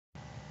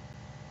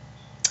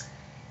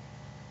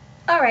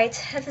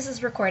Alright, this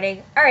is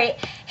recording. Alright,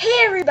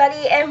 hey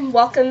everybody, and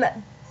welcome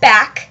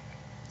back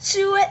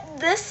to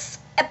this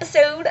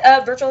episode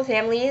of Virtual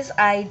Families.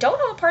 I don't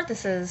know what part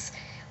this is.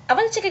 I'm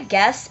gonna take a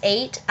guess.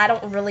 8. I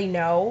don't really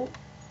know.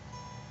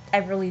 I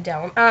really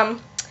don't.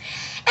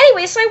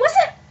 Anyway, so I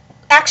wasn't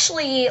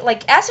actually,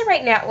 as of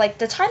right now,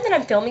 the time that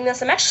I'm filming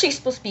this, I'm actually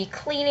supposed to be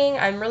cleaning.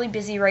 I'm really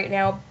busy right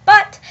now,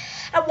 but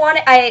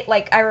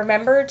I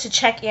remembered to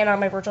check in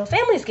on my Virtual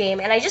Families game,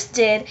 and I just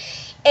did.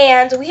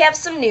 And we have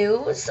some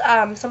news,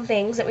 some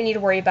things that we need to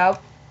worry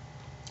about.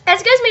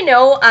 As you guys may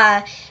know,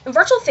 in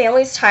Virtual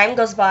Families, time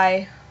goes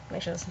by.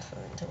 Make sure this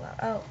isn't too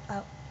loud.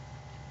 Oh.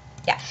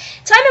 Yeah.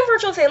 Time in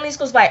Virtual Families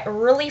goes by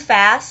really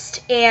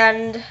fast,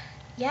 and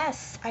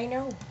yes, I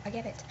know. I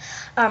get it.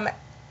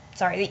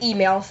 Sorry, the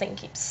email thing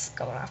keeps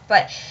going off.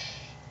 But,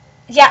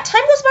 yeah,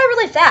 time goes by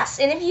really fast.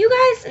 And if you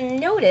guys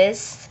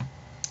notice,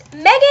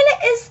 Megan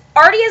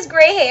already has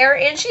gray hair,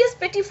 and she is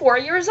 54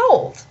 years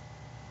old.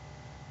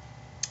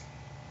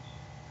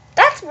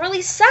 That's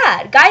really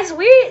sad. Guys,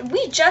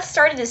 we just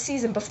started this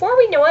season. Before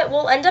we know it,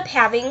 we'll end up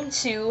having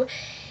to,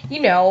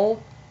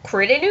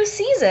 create a new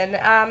season.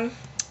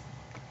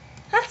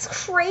 That's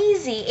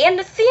crazy. And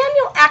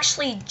Nathaniel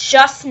actually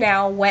just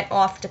now went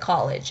off to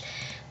college.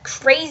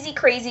 Crazy,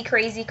 crazy,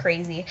 crazy,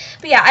 crazy.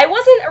 But yeah, I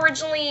wasn't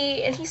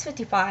originally, and he's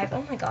 55.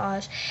 Oh my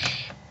gosh.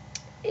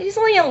 He's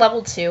only on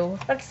level 2.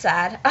 That's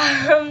sad.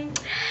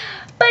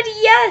 But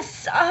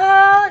yes,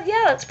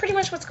 yeah, that's pretty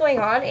much what's going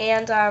on,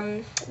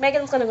 and,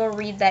 Megan's gonna go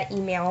read that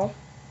email.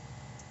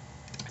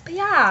 But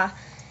yeah,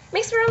 it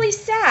makes me really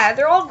sad.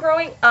 They're all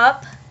growing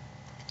up,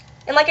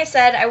 and like I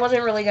said, I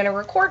wasn't really gonna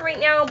record right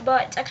now,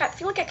 but I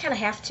feel like I kind of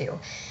have to,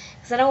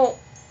 because I don't,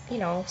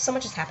 so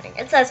much is happening.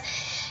 It says,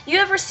 you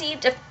have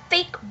received a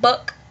fake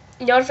book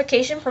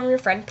notification from your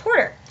friend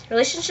Porter.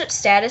 Relationship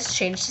status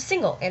changed to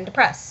single and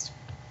depressed.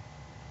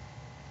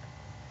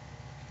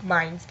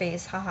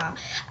 Mindspace, haha.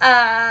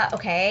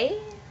 Okay.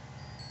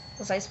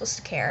 Was I supposed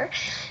to care?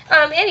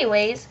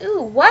 Anyways,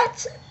 ooh,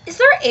 what? Is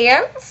there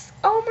ants?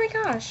 Oh my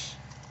gosh.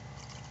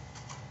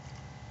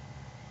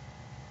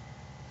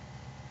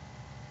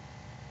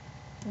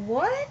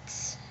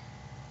 What?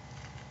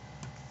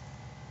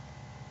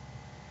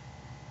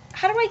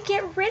 How do I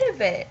get rid of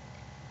it?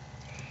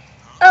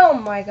 Oh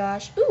my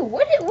gosh. Ooh,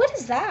 what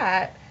is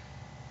that?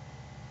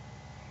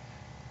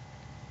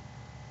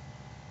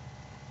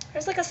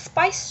 There's like a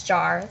spice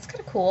jar. That's kind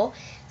of cool.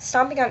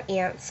 Stomping on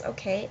ants.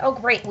 Okay. Oh,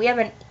 great. We have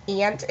an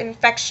ant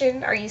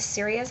infection. Are you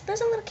serious?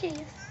 There's a little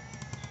kitties.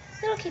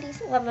 Little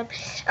kitties. Love them.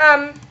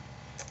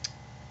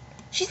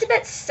 She's a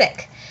bit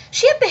sick.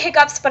 She had the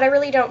hiccups, but I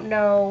really don't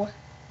know.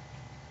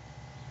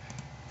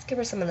 Let's give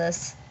her some of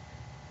this.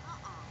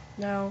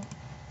 No.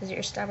 Is it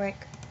your stomach?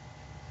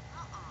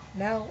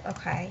 No?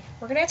 Okay.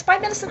 We're gonna have to buy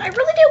medicine. I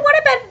really do want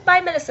to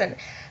buy medicine.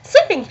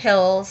 Sleeping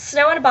pills,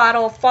 snow in a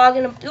bottle, fog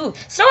in a... Ooh,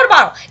 snow in a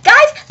bottle.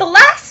 Guys, the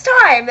last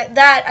time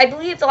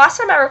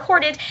I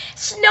recorded,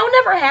 snow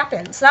never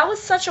happened. So that was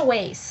such a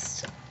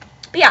waste.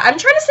 But yeah, I'm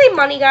trying to save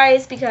money,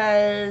 guys,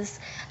 because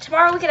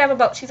tomorrow we could have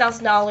about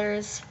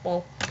 $2,000.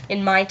 Well,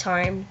 in my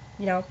time,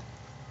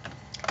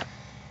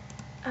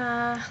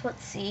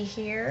 let's see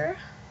here.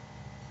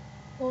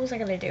 What was I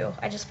gonna do?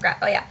 I just forgot.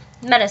 Oh yeah,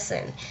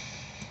 medicine.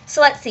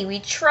 So let's see,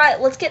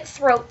 let's get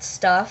throat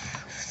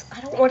stuff.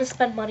 I don't want to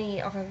spend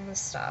money on this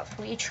stuff.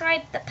 We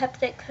tried the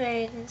Peptic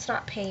thing, it's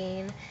not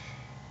pain.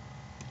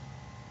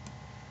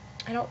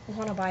 I don't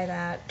want to buy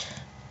that.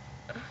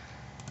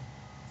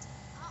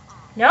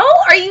 No?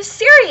 Are you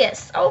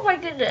serious? Oh my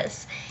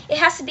goodness. It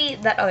has to be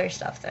that other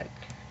stuff then.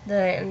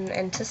 The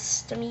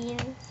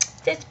antihistamine.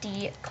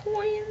 50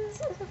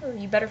 coins.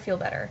 You better feel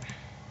better.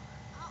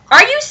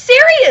 Are you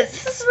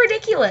serious? This is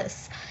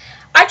ridiculous.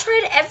 I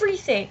tried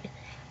everything.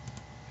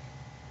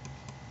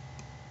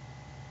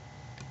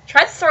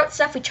 Tried the throat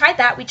stuff. We tried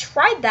that. We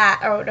tried that.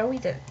 Oh, no, we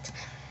didn't.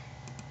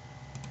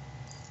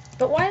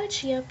 But why would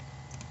she have...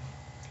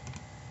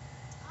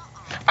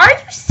 Are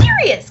you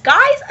serious,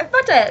 guys? I'm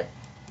about to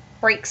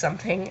break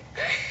something.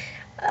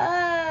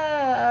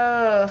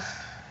 Cortisone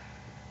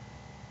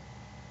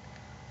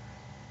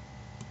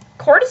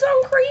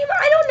cream?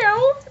 I don't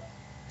know.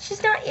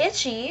 She's not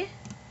itchy.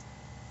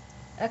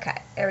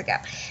 Okay, there we go.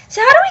 So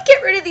how do we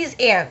get rid of these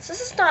ants?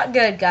 This is not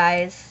good,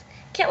 guys.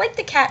 Can't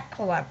the cat...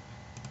 Hold on.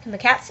 Can the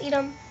cats eat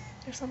them?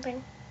 Or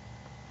something.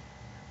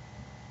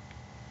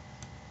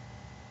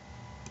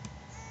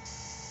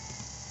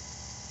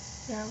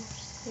 No,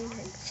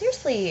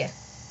 seriously.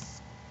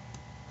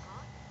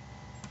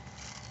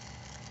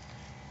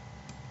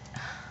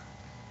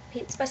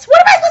 Pete's best. What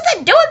am I supposed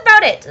to do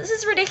about it? This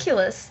is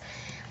ridiculous.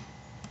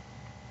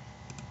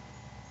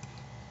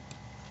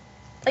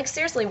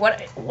 Seriously,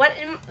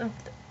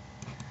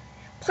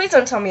 please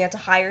don't tell me I have to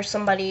hire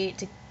somebody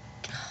to...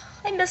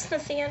 I miss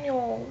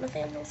Nathaniel.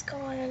 Nathaniel's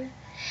gone.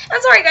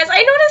 I'm sorry, guys.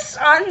 I noticed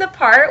on the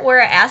part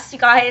where I asked you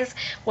guys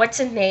what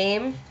to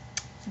name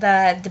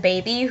the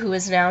baby, who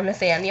is now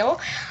Nathaniel,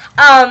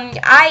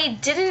 I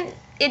didn't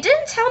it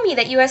didn't tell me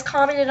that you guys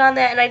commented on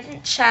that, and I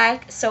didn't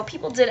check. So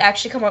people did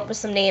actually come up with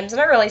some names,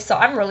 and I'm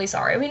really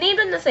sorry. We named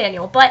him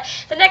Nathaniel, but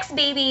the next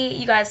baby,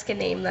 you guys can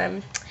name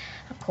them,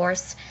 of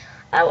course.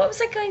 What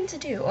was I going to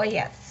do? Oh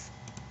yes,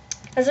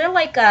 is there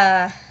like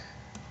a?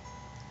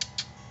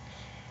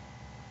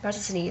 Not to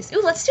sneeze.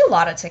 Ooh, let's do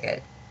lotto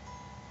ticket.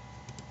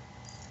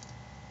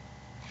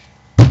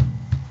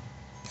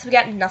 So we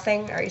got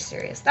nothing. Are you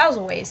serious? That was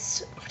a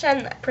waste.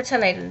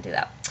 Pretend I didn't do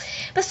that.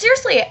 But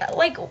seriously,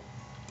 like,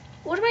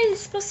 what am I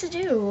supposed to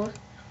do?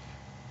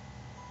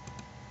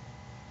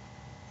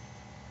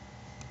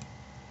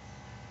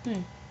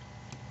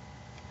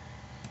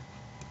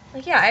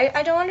 Like, yeah,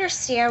 I don't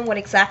understand what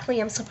exactly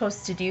I'm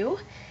supposed to do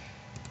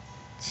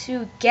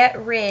to get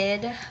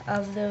rid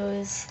of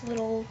those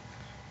little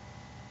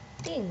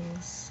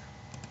things.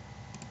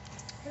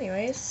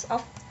 Anyways,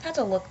 I'll have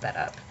to look that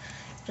up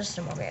just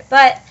a moment.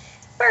 But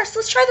first,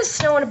 let's try the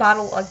snow in a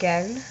bottle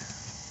again. Are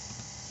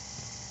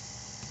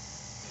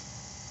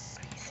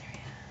you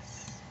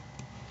serious?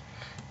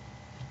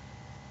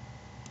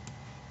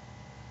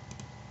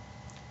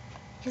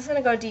 He's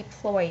gonna go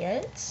deploy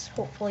it.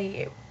 Hopefully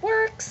it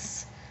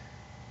works.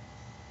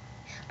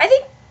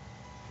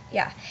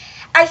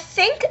 I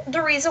think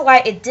the reason why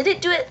it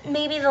didn't do it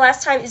maybe the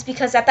last time is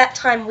because at that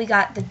time we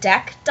got the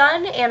deck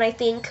done, and I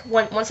think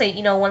once they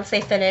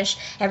finish,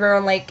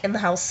 everyone like in the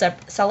house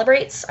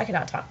celebrates. I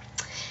cannot talk.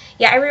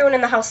 Yeah, everyone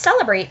in the house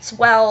celebrates.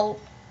 Well,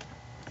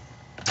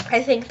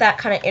 I think that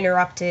kind of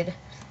interrupted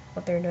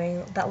what they're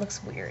doing. That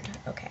looks weird.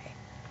 Okay.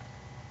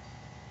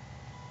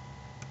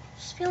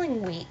 Just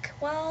feeling weak.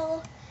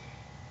 Well,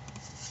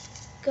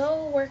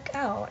 go work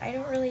out. I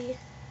don't really...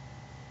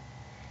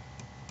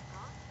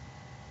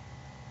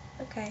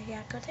 Okay,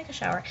 yeah, go take a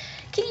shower.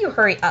 Can you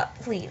hurry up,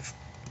 please?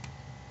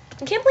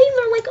 I can't believe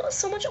they're like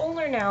so much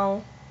older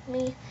now.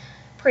 Let me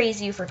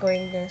praise you for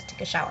going to take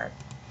a shower.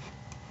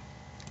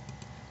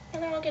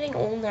 And they're all getting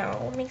old now.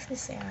 It makes me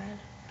sad.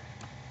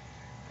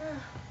 Are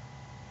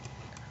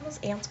those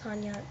ants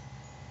gone yet?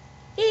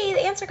 Yay,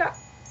 the ants are gone.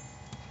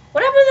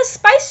 What happened to the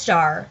spice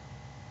jar?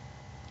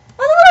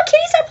 Oh, the little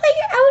kitties are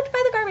playing out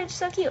by the garbage.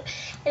 So cute.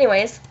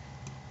 Anyways.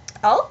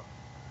 Oh?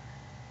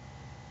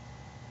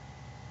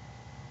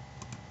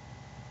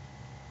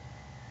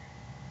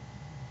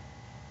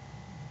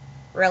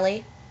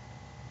 Really?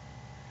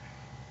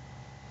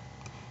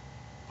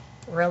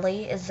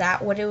 Really? Is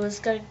that what it was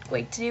going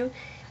to do?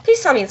 Please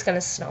tell me it's going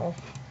to snow.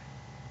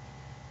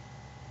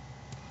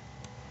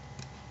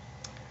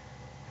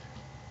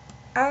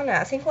 I don't know.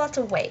 I think we'll have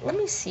to wait. Let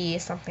me see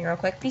something real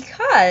quick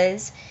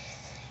because,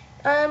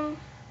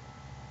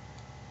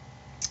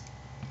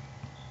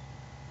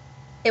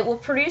 it will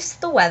produce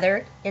the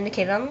weather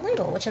indicated on the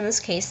label, which in this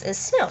case is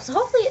snow. So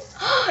hopefully, it's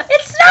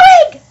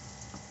snowing!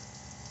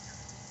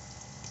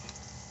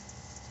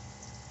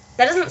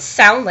 That doesn't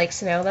sound like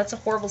snow. That's a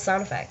horrible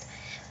sound effect.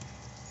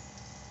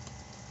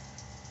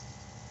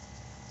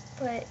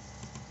 But,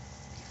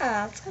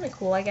 yeah, it's kind of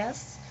cool, I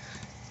guess.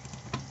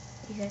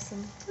 You guys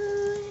some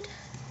food.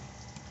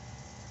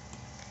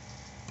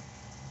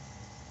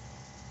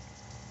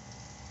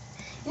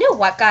 You know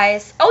what,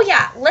 guys? Oh,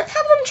 yeah, let's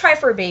have them try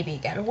for a baby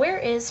again. Where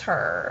is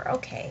her?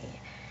 Okay.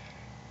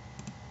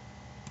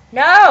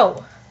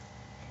 No!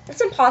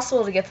 It's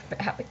impossible to get them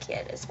to have a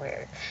kid, I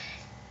swear.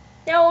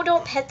 No,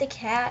 don't pet the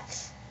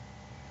cat.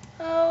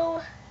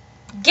 Oh.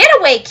 Get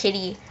away,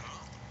 kitty!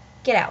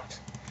 Get out.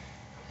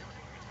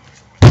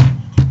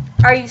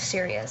 Are you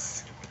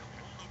serious?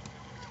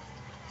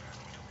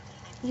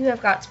 You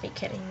have got to be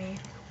kidding me.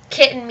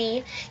 Kidding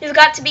me. You've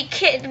got to be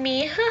kidding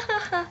me.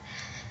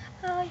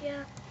 Oh,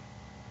 yeah.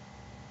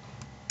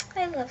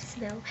 I love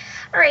snow.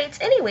 Alright,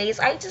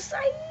 anyways, I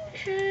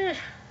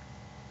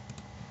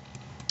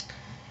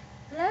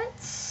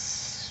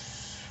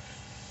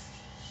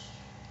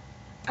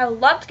would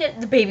love to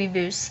get the baby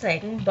boost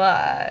thing,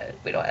 but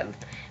we don't have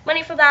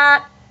money for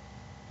that.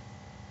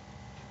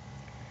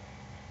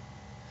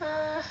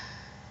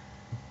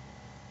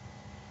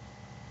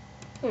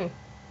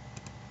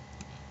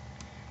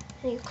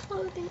 Any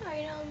clothing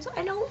items?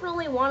 I don't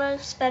really want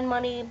to spend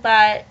money,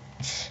 but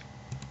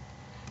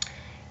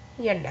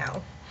you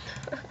know.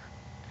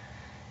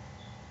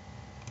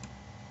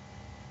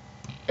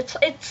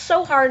 It's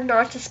so hard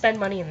not to spend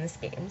money in this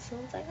game, so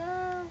it's like,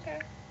 oh, okay.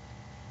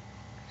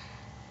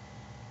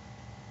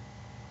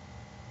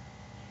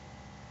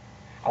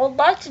 I would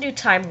love to do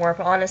time warp,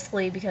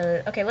 honestly,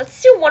 because, okay,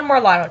 let's do one more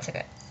lotto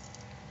ticket.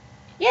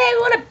 Yay,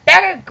 we want a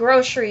bag of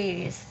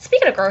groceries.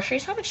 Speaking of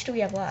groceries, how much do we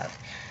have left?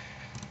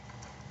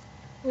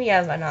 We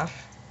have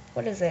enough.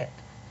 What is it?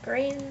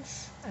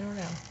 Grains? I don't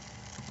know.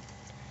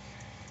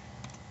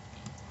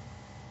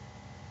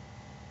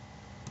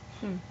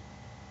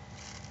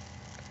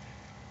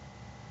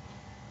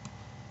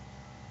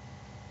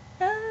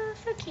 Oh,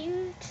 so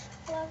cute.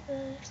 Love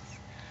this.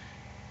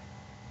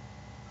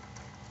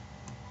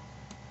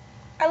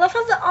 I love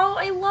how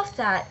I love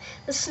that.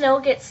 The snow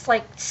gets,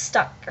 like,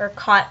 stuck or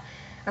caught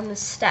on the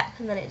step,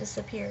 and then it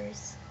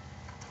disappears.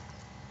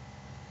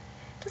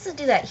 It doesn't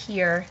do that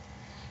here.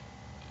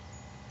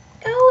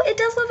 Oh, Oh, it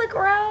does on the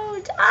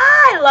ground.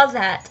 Ah, I love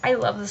that. I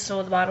love the snow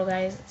in the bottle,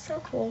 guys. It's so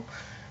cool.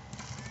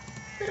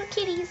 Little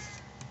kitties.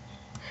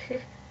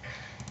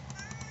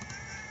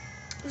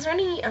 Is there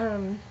any,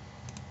 I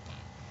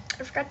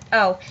forgot,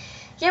 oh.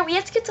 Yeah, we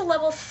have to get to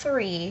level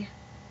 3.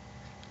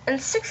 And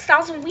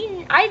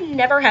 6,000, I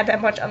never had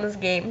that much on this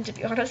game, to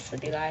be honest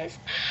with you guys.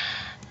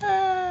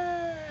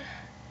 I'm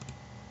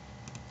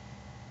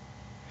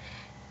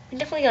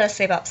definitely gonna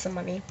save up some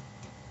money.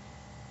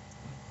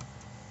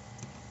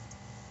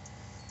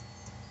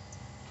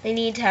 They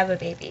need to have a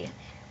baby,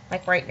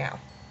 like right now.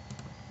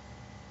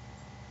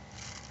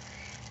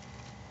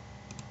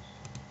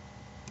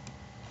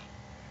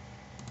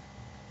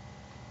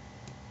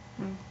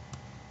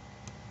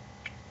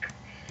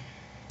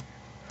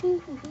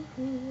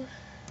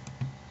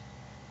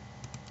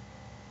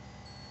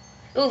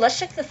 Ooh, let's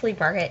check the flea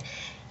market.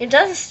 It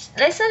does,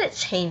 they said it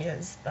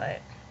changes,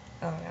 but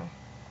I don't know.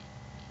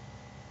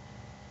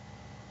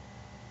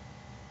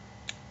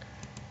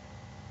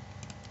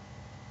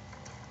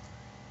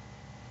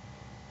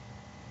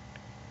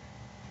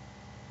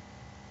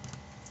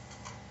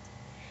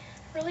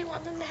 I really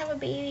want them to have a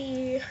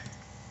baby.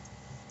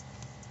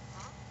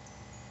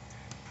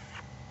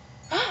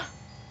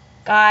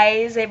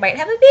 Guys, they might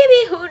have a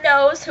baby. Who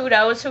knows? Who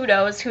knows? Who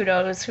knows? Who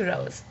knows? Who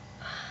knows?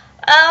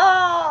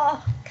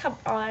 Oh, come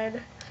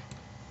on.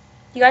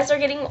 You guys are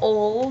getting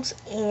old,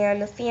 and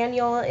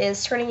Nathaniel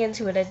is turning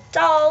into an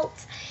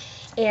adult,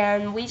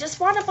 and we just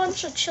want a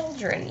bunch of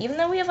children, even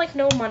though we have, like,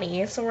 no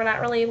money, so we're not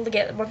really able to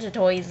get a bunch of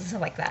toys and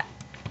stuff like that.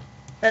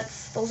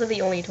 Those are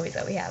the only toys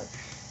that we have.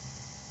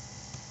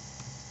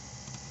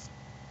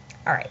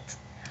 Alright.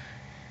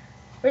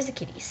 Where's the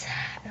kitties?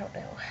 I don't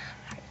know.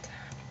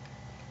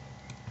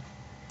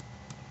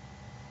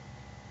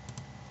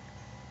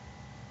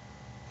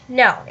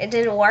 No, it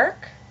didn't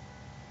work.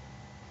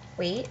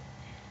 Wait.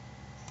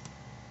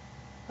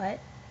 What?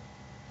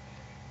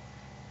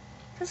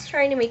 I was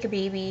trying to make a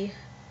baby.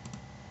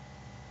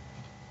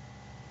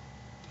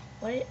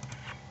 What?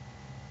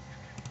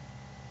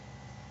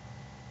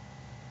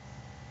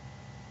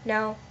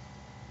 No.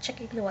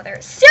 Checking the weather.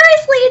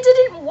 Seriously, it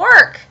didn't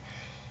work!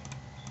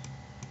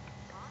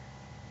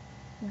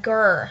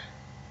 Grr.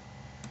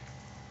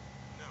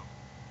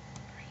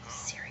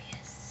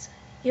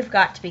 You've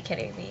got to be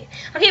kidding me.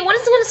 Okay, when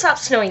is it going to stop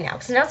snowing now?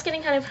 Because now it's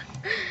getting kind of,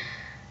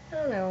 I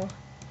don't know.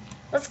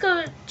 Let's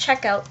go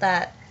check out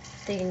that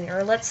thing,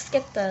 or let's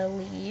get the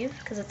leave,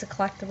 because it's a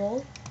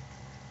collectible.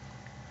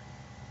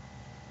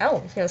 Oh,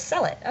 he's going to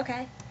sell it.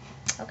 Okay.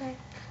 Okay.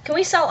 Can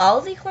we sell all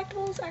of the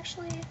collectibles,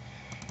 actually?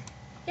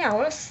 Yeah, I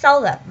want to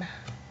sell them.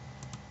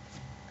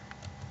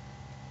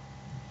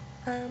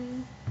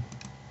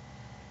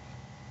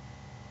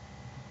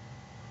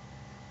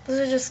 Those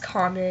are just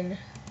common.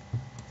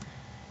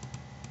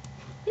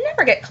 You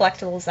never get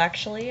collectibles,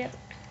 actually.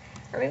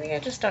 Or maybe I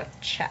just don't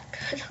check.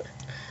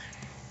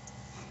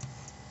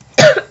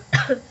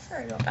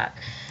 Sorry about that.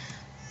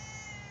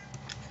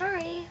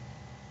 Sorry.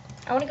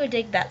 I want to go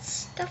dig that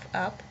stuff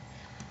up.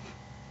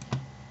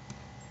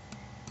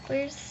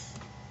 Where's...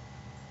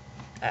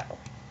 Oh.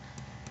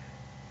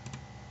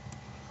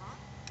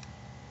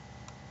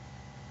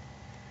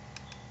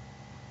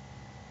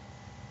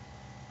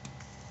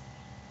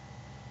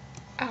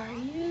 Are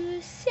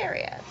you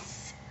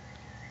serious?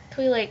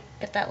 Can we, like,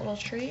 get that little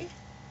tree?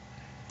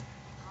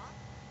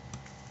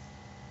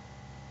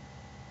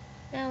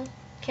 No?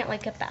 Can't,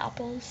 like, get the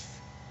apples?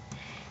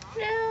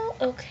 No?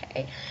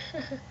 Okay.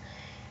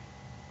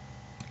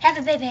 Have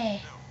a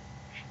baby!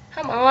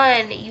 Come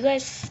on! You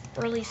guys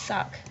really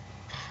suck.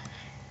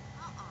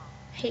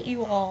 Hate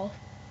you all.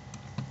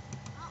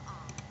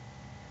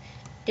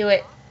 Do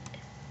it.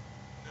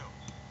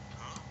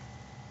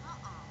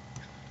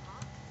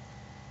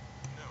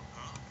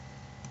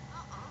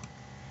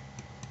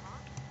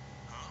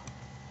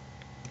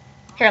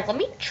 Here, let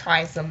me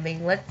try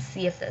something. Let's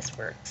see if this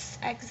works.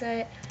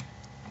 Exit.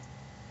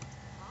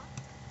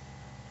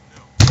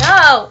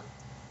 No!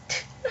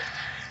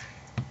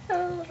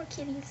 Oh, little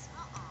kitties.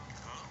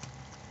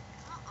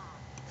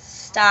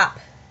 Stop.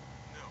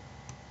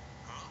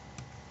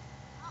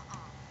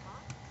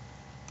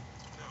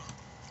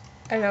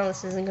 I know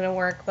this isn't going to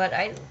work, but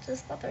I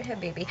just thought they had a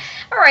baby.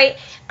 Alright,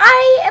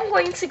 I am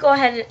going to go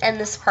ahead and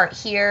end this part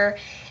here.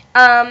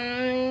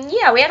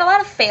 Yeah, we had a lot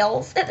of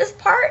fails at this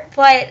part,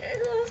 but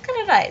it was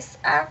kind of nice.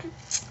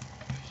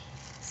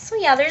 So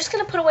yeah, they're just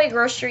going to put away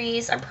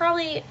groceries. I'm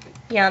probably,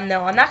 yeah,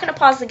 no, I'm not going to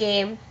pause the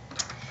game,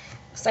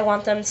 because I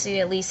want them to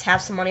at least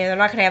have some money. They're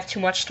not going to have too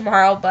much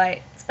tomorrow, but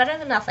it's better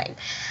than nothing.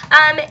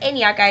 And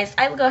yeah, guys,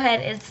 I will go ahead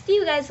and see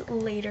you guys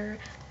later.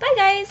 Bye,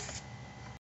 guys!